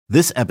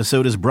This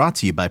episode is brought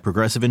to you by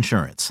Progressive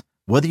Insurance.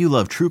 Whether you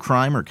love true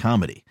crime or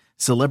comedy,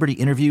 celebrity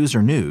interviews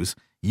or news,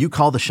 you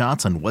call the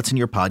shots on what's in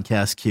your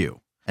podcast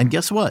queue. And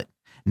guess what?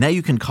 Now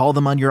you can call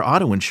them on your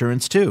auto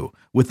insurance too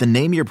with the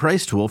Name Your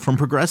Price tool from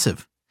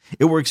Progressive.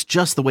 It works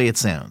just the way it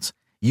sounds.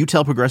 You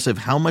tell Progressive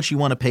how much you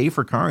want to pay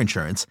for car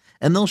insurance,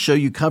 and they'll show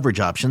you coverage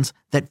options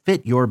that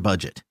fit your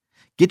budget.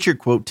 Get your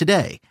quote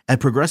today at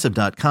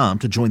Progressive.com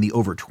to join the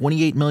over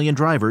 28 million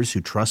drivers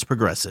who trust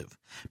Progressive.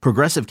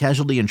 Progressive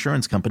Casualty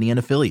Insurance Company and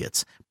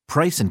Affiliates.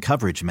 Price and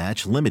coverage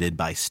match limited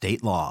by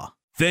state law.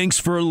 Thanks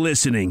for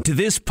listening to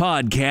this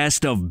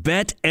podcast of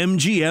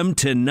BetMGM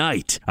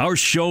Tonight. Our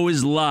show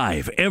is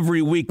live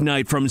every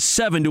weeknight from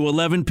 7 to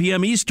 11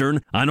 p.m.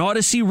 Eastern on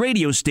Odyssey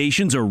radio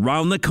stations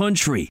around the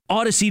country,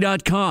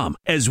 Odyssey.com,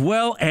 as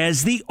well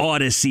as the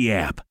Odyssey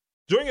app.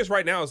 Joining us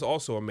right now is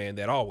also a man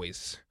that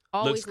always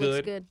looks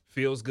good,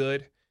 feels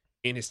good,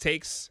 and his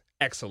takes,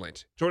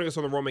 excellent. Joining us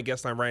on the Roman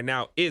guest line right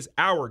now is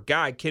our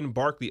guy, Ken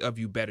Barkley of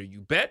You Better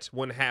You Bet,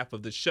 one half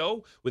of the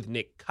show with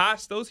Nick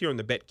Costos here on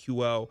the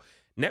BetQL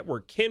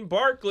Network. Ken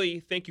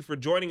Barkley, thank you for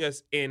joining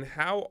us. And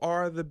how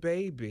are the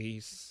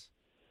babies?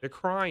 They're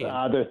crying.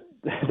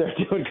 They're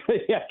doing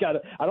good. Yeah,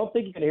 I don't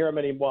think you can hear them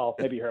anymore. Well,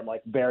 maybe you hear them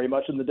like very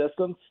much in the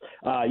distance.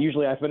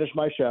 Usually I finish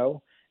my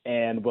show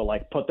and we'll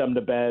like put them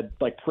to bed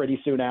like pretty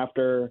soon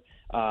after.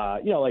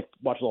 Like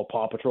watch a little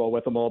Paw Patrol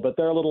with them a little bit.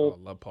 They're a little,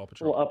 love Paw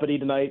Patrol. Little uppity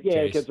tonight. Yeah,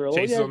 Chase. Kids are a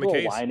Chase is on the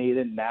little case. whiny.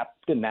 Didn't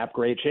nap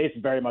great. Chase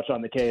is very much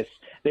on the case.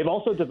 They've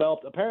also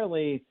developed,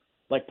 apparently,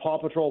 like Paw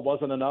Patrol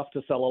wasn't enough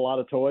to sell a lot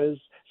of toys.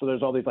 So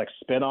there's all these like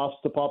spin-offs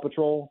to Paw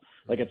Patrol.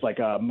 Like it's like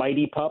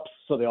Mighty Pups,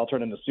 so they all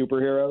turn into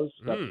superheroes.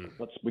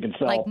 We can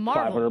sell like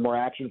 500 more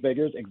action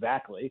figures.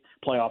 Exactly.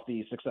 Play off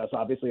the success,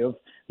 obviously, of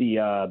the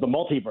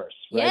multiverse,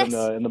 right? Yes.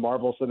 In the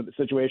Marvel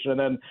situation. And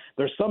then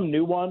there's some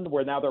new one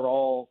where now they're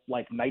all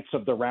like Knights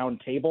of the Round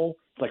Table.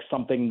 It's like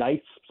something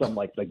Knights, some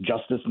like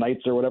Justice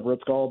Knights or whatever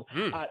it's called.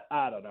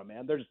 I don't know,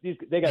 man.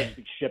 They got to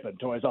be shipping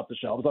toys off the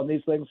shelves on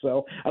these things.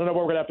 So I don't know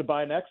what we're gonna have to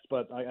buy next,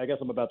 but I guess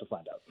I'm about to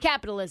find out.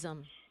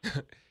 Capitalism.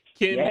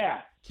 Ken,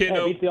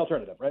 beats the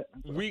alternative, right?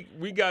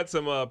 We got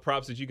some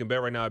props that you can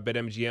bet right now at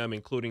BetMGM,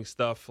 including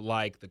stuff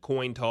like the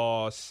coin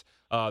toss,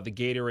 the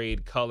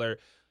Gatorade color.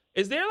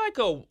 Is there like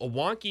a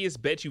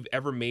wonkiest bet you've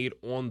ever made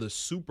on the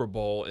Super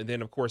Bowl? And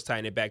then, of course,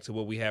 tying it back to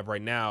what we have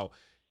right now,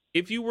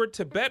 if you were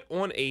to bet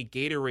on a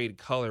Gatorade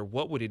color,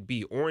 what would it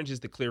be? Orange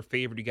is the clear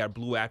favorite. You got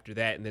blue after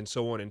that, and then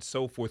so on and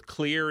so forth.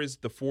 Clear is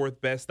the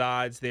fourth best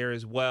odds there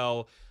as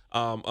well.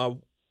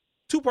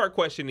 Two-part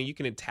question, and you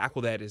can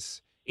tackle that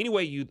as any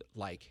way you'd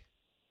like.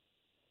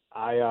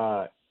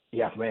 I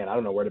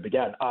don't know where to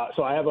begin.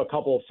 So I have a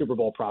couple of Super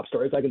Bowl prop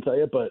stories I can tell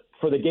you, but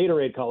for the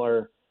Gatorade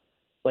color,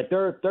 like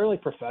they're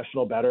like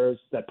professional bettors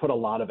that put a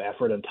lot of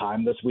effort and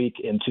time this week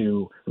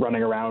into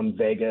running around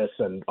Vegas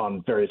and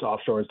on various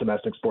offshores,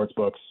 domestic sports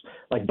books,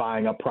 like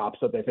buying up props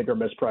that they think are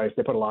mispriced.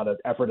 They put a lot of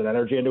effort and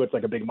energy into it. It's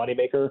like a big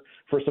moneymaker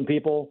for some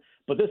people,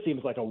 but this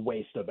seems like a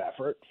waste of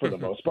effort for the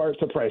most part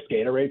to price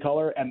Gatorade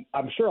color. And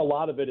I'm sure a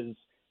lot of it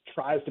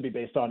tries to be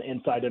based on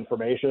inside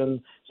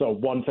information. So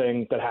one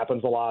thing that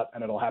happens a lot,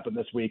 and it'll happen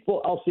this week,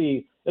 well, I'll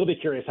see, it'll be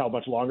curious how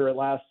much longer it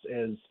lasts,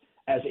 is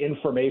as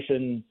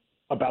information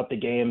about the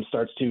game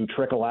starts to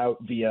trickle out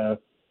via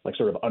like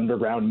sort of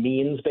underground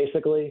means,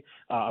 basically,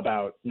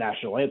 about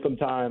national anthem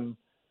time,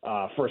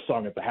 first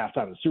song at the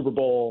halftime of the Super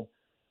Bowl,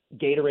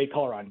 Gatorade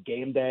color on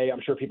game day.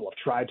 I'm sure people have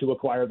tried to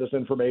acquire this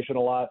information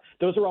a lot.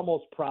 Those are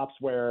almost props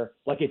where,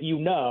 like, if you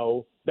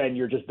know, then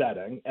you're just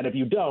betting. And if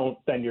you don't,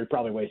 then you're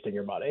probably wasting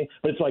your money.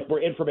 But it's like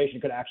where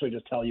information could actually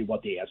just tell you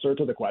what the answer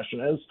to the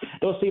question is.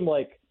 Those seem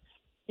like,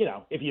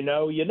 if you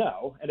know, you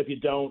know. And if you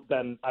don't,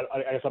 then I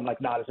guess I'm like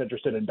not as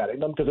interested in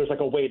betting them because there's like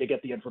a way to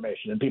get the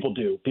information and people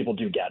do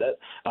get it.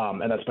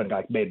 And that's been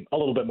like made a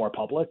little bit more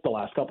public the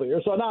last couple of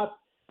years. So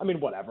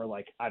whatever.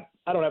 Like I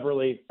don't have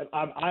really.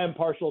 I am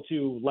partial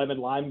to lemon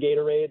lime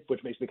Gatorade,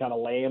 which makes me kind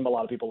of lame. A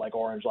lot of people like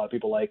orange. A lot of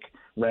people like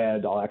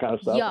red. All that kind of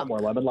stuff. Yuck. I'm more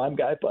lemon lime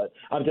guy, but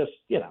I'm just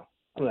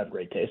I don't have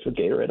great taste with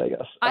Gatorade, I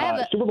guess. I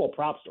have Super Bowl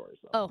prop stories,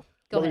 though. Oh, go ahead.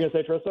 What were you going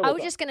to say, Trista? I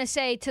was just going to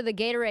say to the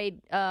Gatorade,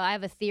 I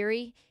have a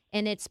theory,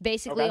 and it's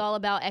basically all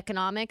about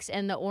economics,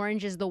 and the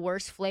orange is the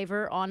worst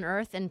flavor on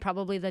earth, and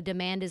probably the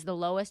demand is the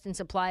lowest and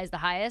supply is the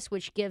highest,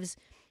 which gives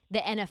the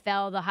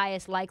NFL the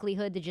highest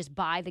likelihood to just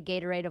buy the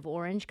Gatorade of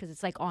orange because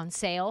it's like on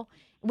sale,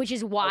 which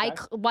is why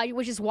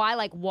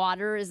like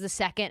water is the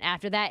second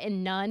after that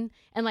and none,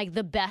 and like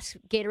the best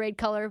Gatorade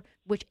color,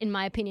 which in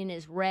my opinion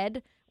is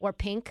red or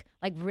pink,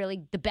 like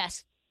really the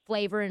best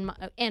flavor,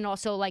 and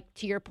also like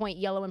to your point,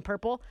 yellow and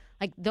purple,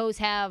 like those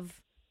haven't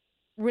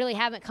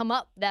come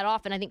up that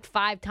often. I think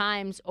 5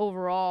 times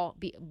overall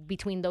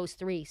between those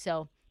three.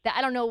 So I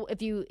don't know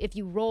if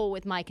you roll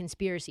with my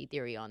conspiracy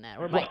theory on that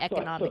or my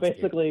economics. So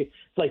basically,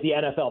 it's like the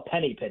NFL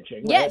penny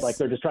pinching, right? Yes. Like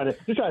they're just trying to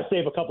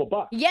save a couple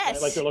bucks. Yes.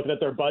 Right? Like they're looking at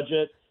their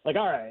budget. Like,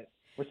 all right,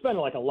 we're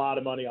spending like a lot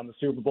of money on the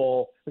Super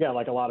Bowl. We got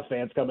like a lot of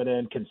fans coming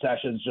in,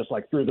 concessions just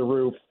like through the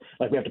roof.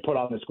 Like we have to put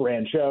on this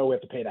grand show. We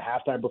have to pay the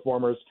halftime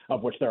performers,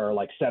 of which there are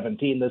like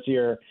 17 this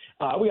year.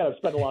 We got to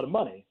spend a lot of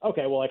money.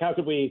 Okay, well, like how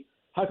could we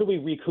how could we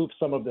recoup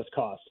some of this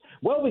cost?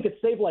 Well, we could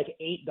save like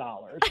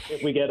 $8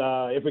 if we get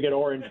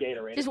orange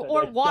Gatorade. Just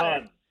or water.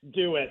 Done.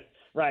 Do it.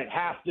 Right,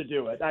 have to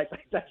do it. That's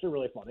actually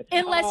really funny.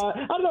 Unless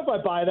I don't know if I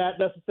buy that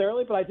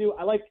necessarily, but I do.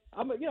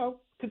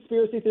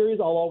 Conspiracy theories.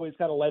 I'll always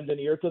kind of lend an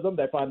ear to them.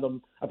 I find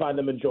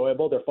them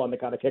enjoyable. They're fun to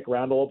kind of kick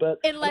around a little bit.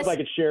 I don't know if I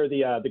could share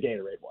the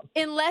Gatorade one.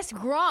 Unless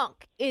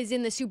Gronk is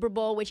in the Super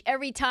Bowl, which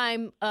every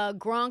time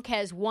Gronk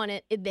has won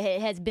it,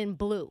 it has been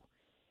blue.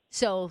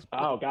 So.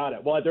 Oh, got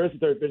it. Well, there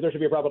should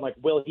be a problem. Like,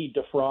 will he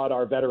defraud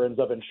our veterans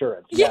of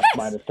insurance? Yes.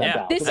 Minus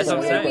 10,000. This is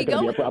where we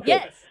go.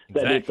 Yes.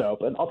 That needs to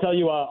open. I'll tell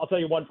you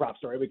one prop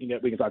story. We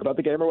can talk about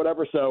the game or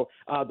whatever. So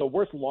the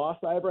worst loss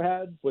I ever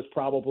had was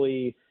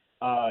probably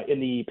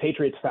in the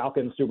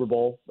Patriots-Falcons Super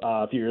Bowl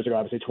a few years ago.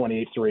 Obviously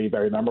 28-3,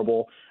 very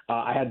memorable.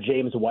 I had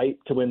James White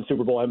to win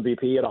Super Bowl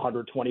MVP at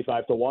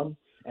 125-1,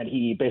 and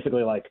he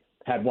basically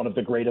had one of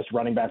the greatest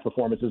running back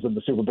performances in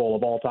the Super Bowl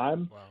of all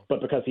time. Wow.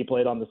 But because he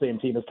played on the same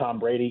team as Tom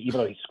Brady,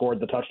 even though he scored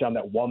the touchdown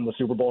that won the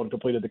Super Bowl and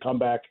completed the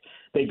comeback,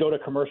 they go to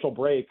commercial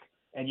break,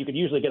 and you can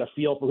usually get a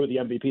feel for who the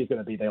MVP is going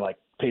to be. They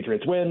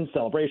Patriots win,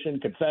 celebration,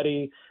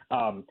 confetti,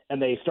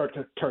 and they start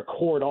to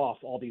cord off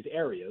all these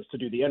areas to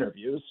do the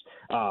interviews.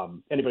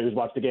 Anybody who's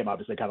watched the game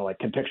obviously kind of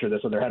can picture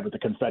this in their head with the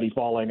confetti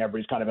falling.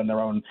 Everybody's kind of in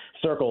their own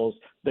circles.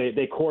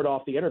 They cord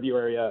off the interview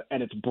area,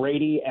 and it's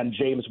Brady and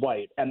James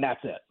White, and that's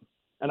it.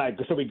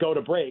 So we go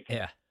to break,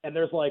 and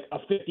there's a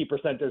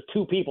 50%. There's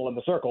two people in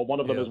the circle.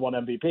 One of them is one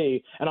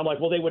MVP. And I'm like,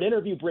 well, they would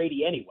interview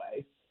Brady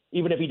anyway,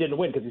 even if he didn't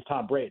win because he's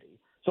Tom Brady.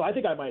 So I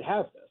think I might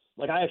have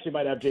this. I actually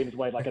might have James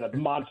White at a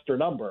monster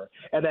number.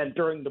 And then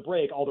during the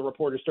break, all the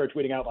reporters start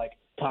tweeting out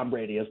Tom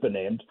Brady has been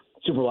named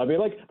Super Bowl MVP.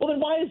 Well,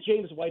 then why is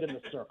James White in the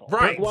circle?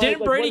 Right.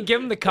 Didn't Brady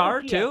give him the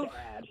card too?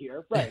 Add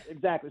here? Right.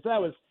 Exactly. So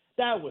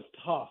that was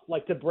tough.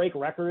 To break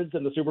records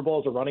in the Super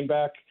Bowl as a running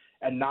back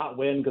and not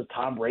win because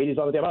Tom Brady's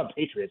on the team. I'm a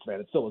Patriots fan.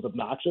 It still was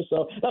obnoxious.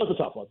 So that was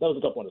a tough one. That was a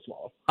tough one to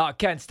swallow.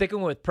 Ken,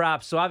 sticking with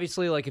props. So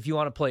obviously, if you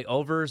want to play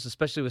overs,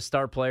 especially with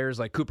star players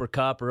like Cooper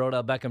Kupp or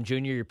Odell Beckham Jr.,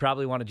 you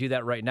probably want to do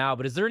that right now.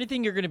 But is there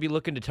anything you're going to be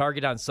looking to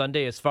target on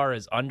Sunday as far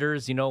as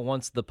unders,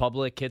 once the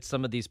public hits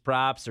some of these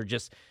props or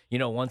just,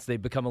 once they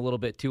become a little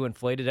bit too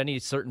inflated? Any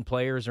certain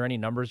players or any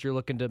numbers you're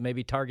looking to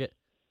maybe target?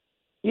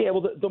 Yeah,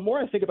 well, the more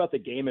I think about the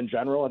game in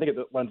general, I think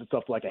it lends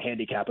itself to a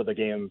handicap of the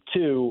game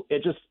too.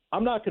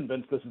 I'm not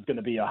convinced this is going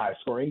to be a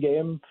high-scoring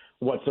game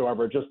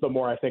whatsoever. Just the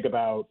more I think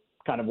about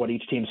kind of what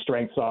each team's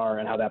strengths are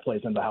and how that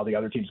plays into how the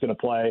other team's going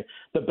to play.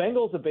 The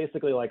Bengals have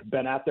basically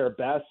been at their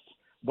best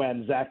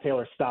when Zach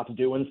Taylor stops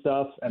doing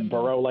stuff and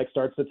Burrow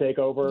starts to take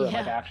over and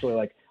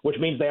actually which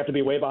means they have to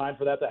be way behind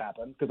for that to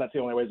happen because that's the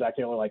only way Zach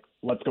Taylor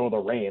lets go of the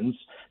reins.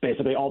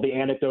 Basically all the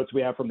anecdotes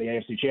we have from the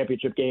AFC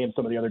Championship game,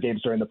 some of the other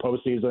games during the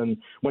postseason,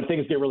 when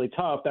things get really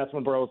tough, that's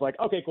when Burrow's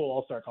okay, cool,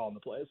 I'll start calling the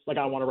plays.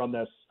 I want to run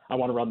this. I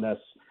want to run this.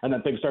 And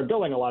then things start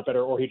going a lot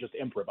better or he just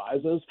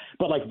improvises.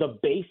 But the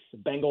base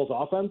Bengals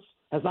offense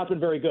has not been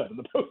very good in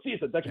the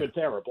postseason. It's actually been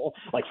terrible.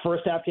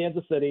 First half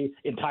Kansas City,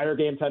 entire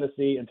game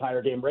Tennessee,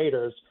 entire game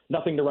Raiders,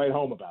 nothing to write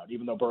home about,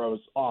 even though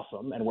Burrow's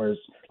awesome and wears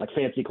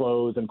fancy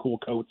clothes and cool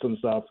coats and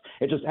stuff.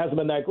 It just hasn't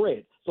been that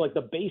great. So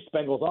the base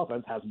Bengals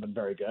offense hasn't been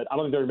very good. I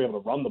don't think they're going to be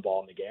able to run the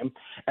ball in the game.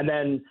 And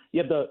then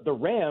you have the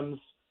Rams,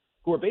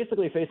 who are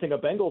basically facing a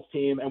Bengals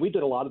team, and we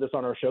did a lot of this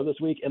on our show this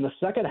week. In the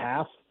second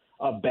half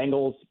of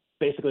Bengals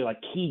basically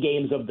key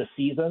games of the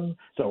season.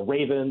 So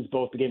Ravens,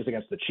 both the games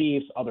against the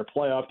Chiefs, other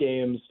playoff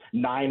games,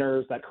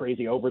 Niners, that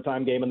crazy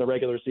overtime game in the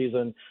regular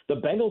season. The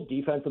Bengals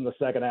defense in the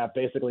second half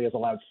basically has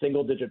allowed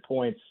single-digit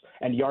points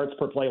and yards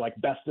per play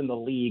best in the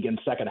league in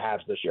second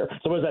halves this year.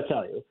 So what does that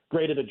tell you?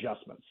 Graded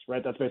adjustments,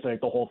 right? That's basically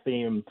the whole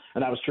theme,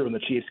 and that was true in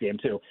the Chiefs game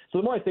too. So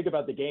the more I think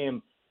about the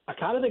game, I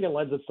kind of think it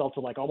lends itself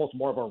to almost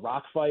more of a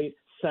rock fight,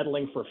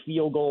 settling for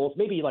field goals,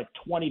 maybe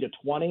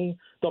 20-20.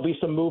 There'll be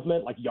some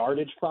movement,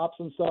 yardage props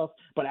and stuff,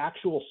 but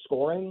actual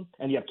scoring,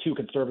 and you have two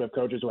conservative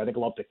coaches who I think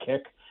love to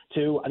kick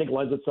too, I think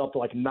lends itself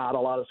to not a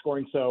lot of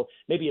scoring. So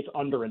maybe it's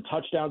under in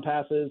touchdown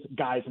passes,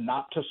 guys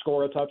not to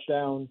score a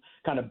touchdown,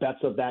 kind of bets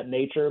of that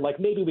nature.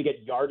 Maybe we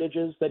get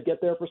yardages that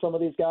get there for some of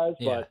these guys,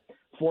 but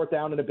fourth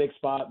down in a big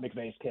spot,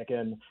 McVay's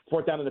kicking.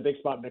 Fourth down in a big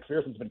spot,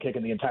 McPherson's been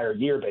kicking the entire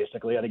year,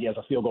 basically. I think he has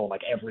a field goal in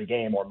every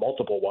game or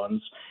multiple ones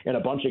in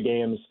a bunch of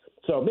games.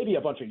 So maybe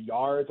a bunch of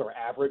yards or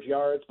average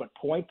yards, but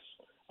points,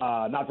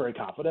 not very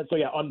confident. So,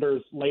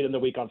 unders late in the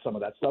week on some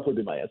of that stuff would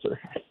be my answer.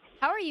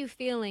 How are you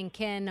feeling,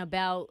 Ken,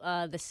 about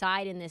the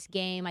side in this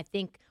game? I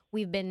think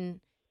we've been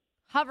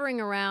hovering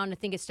around. I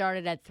think it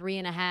started at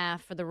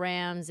 3.5 for the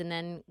Rams and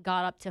then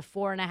got up to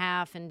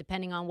 4.5. And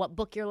depending on what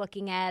book you're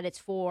looking at,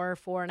 it's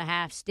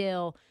 4.5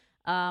 still.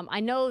 I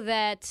know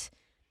that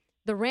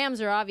the Rams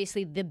are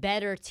obviously the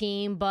better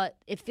team, but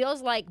it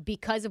feels like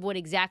because of what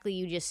exactly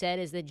you just said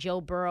is that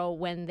Joe Burrow,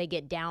 when they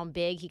get down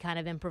big, he kind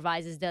of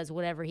improvises, does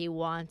whatever he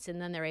wants,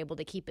 and then they're able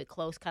to keep it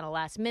close kind of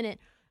last minute.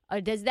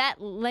 Does that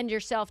lend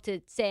yourself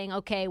to saying,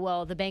 okay,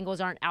 well, the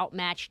Bengals aren't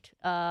outmatched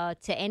to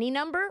any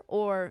number?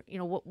 Or,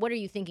 what are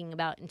you thinking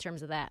about in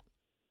terms of that?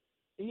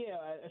 Yeah,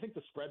 I think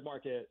the spread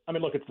market, I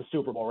mean, look, it's the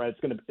Super Bowl, right? It's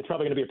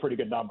probably going to be a pretty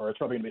good number. It's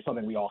probably going to be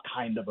something we all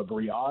kind of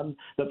agree on,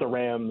 that the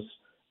Rams,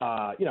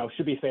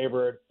 should be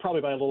favored probably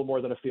by a little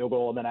more than a field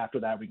goal. And then after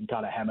that, we can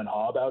kind of hem and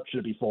haw about, should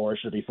it be 4,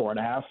 should it be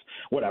 4.5,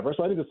 whatever.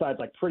 So I think the side's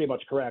like pretty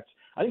much correct.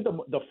 I think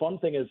the fun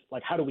thing is,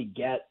 like, how do we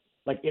get,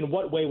 like, in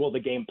what way will the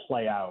game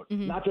play out?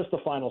 Mm-hmm. Not just the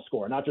final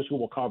score, not just who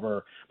will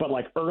cover, but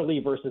like early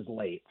versus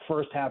late,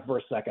 first half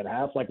versus second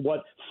half. Like,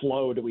 what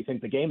flow do we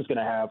think the game's going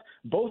to have?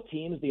 Both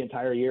teams the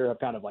entire year have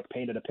kind of like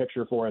painted a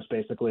picture for us,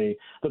 basically,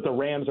 that the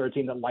Rams are a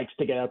team that likes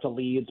to get out to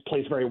leads,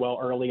 plays very well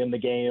early in the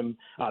game.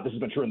 This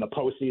has been true in the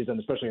postseason,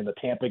 especially in the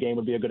Tampa game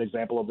would be a good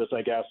example of this,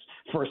 I guess.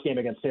 First game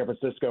against San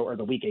Francisco, or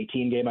the Week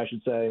 18 game, I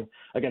should say,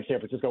 against San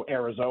Francisco,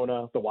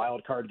 Arizona, the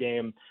wild card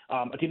game.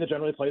 A team that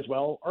generally plays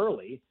well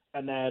early.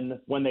 And then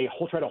when they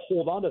try to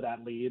hold on to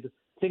that lead,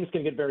 things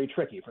can get very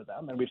tricky for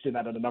them. And we've seen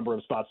that in a number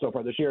of spots so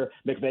far this year.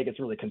 McVay gets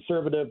really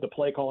conservative. The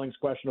play calling's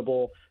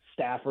questionable.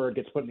 Stafford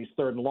gets put in these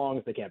third and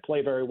longs. They can't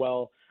play very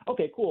well.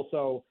 Okay, cool.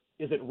 So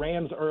is it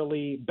Rams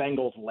early,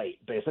 Bengals late?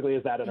 Basically,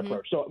 is that an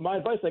approach? So my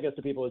advice, I guess,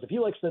 to people is if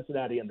you like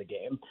Cincinnati in the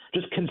game,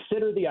 just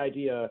consider the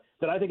idea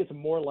that I think it's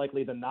more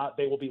likely than not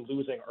they will be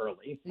losing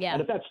early. Yeah.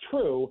 And if that's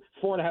true,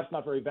 4.5 is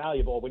not very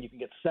valuable when you can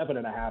get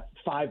 7.5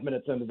 5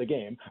 minutes into the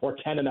game, or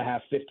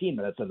 10.5 15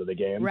 minutes into the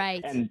game.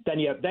 Right. And then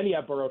you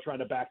have Burrow trying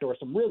to backdoor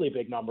some really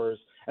big numbers,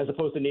 as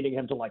opposed to needing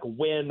him to like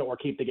win or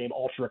keep the game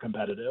ultra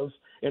competitive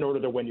in order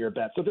to win your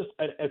bet. So just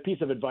a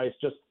piece of advice,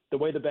 just the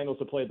way the Bengals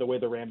have played, the way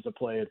the Rams have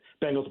played.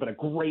 Bengals have been a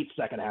great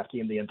second half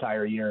team the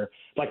entire year.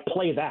 Like,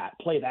 play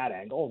that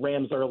angle.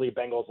 Rams early,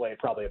 Bengals late,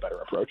 probably a better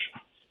approach.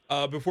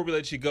 Before we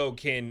let you go,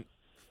 can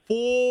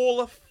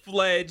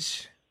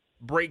full-fledged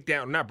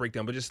not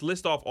breakdown, but just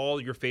list off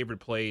all your favorite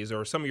plays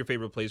or some of your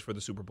favorite plays for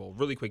the Super Bowl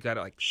really quick. Got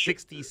like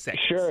 60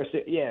 seconds. Sure. So,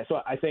 yeah.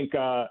 So I think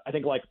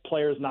like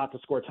players not to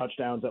score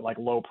touchdowns at like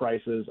low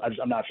prices.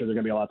 I'm not sure there's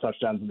gonna be a lot of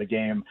touchdowns in the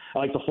game. I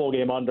like the full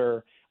game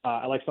under.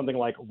 I like something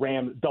like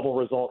Rams double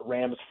result,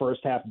 Rams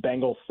first half,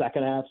 Bengals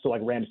second half. So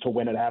like Rams to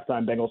win at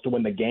halftime, Bengals to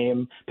win the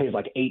game. Pays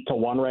like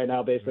 8-1 right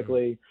now,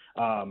 basically.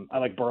 I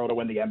like Burrow to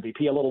win the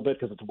MVP a little bit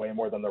because it's way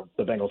more than the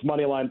Bengals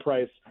money line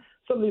price.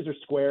 Some of these are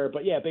square,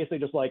 but yeah, basically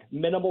just like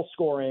minimal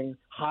scoring,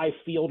 high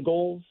field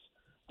goals,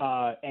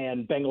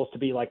 and Bengals to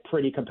be like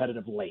pretty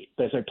competitive late.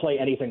 They say play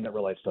anything that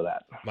relates to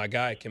that. My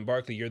guy, Ken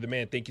Barkley, you're the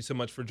man. Thank you so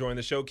much for joining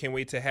the show. Can't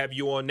wait to have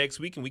you on next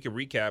week and we can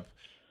recap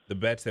the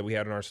bets that we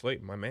had on our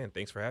slate. My man,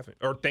 thanks for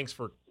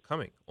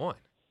coming on.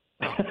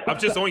 I'm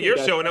just on your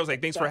show, and I was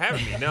like, thanks for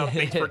having me. Now,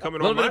 thanks for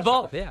coming on my show.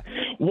 Both, yeah.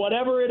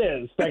 Whatever it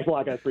is. Thanks a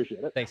lot, guys.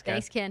 Appreciate it. Thanks, Ken.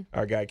 Thanks, Ken.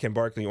 Our guy, Ken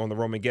Barkley, on the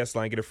Roman guest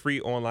line. Get a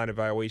free online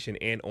evaluation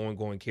and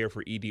ongoing care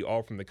for ED,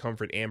 all from the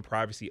comfort and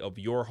privacy of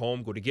your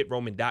home. Go to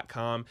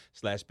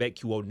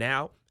GetRoman.com/BetQL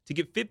now to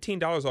get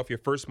 $15 off your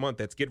first month.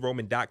 That's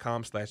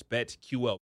GetRoman.com/BetQL.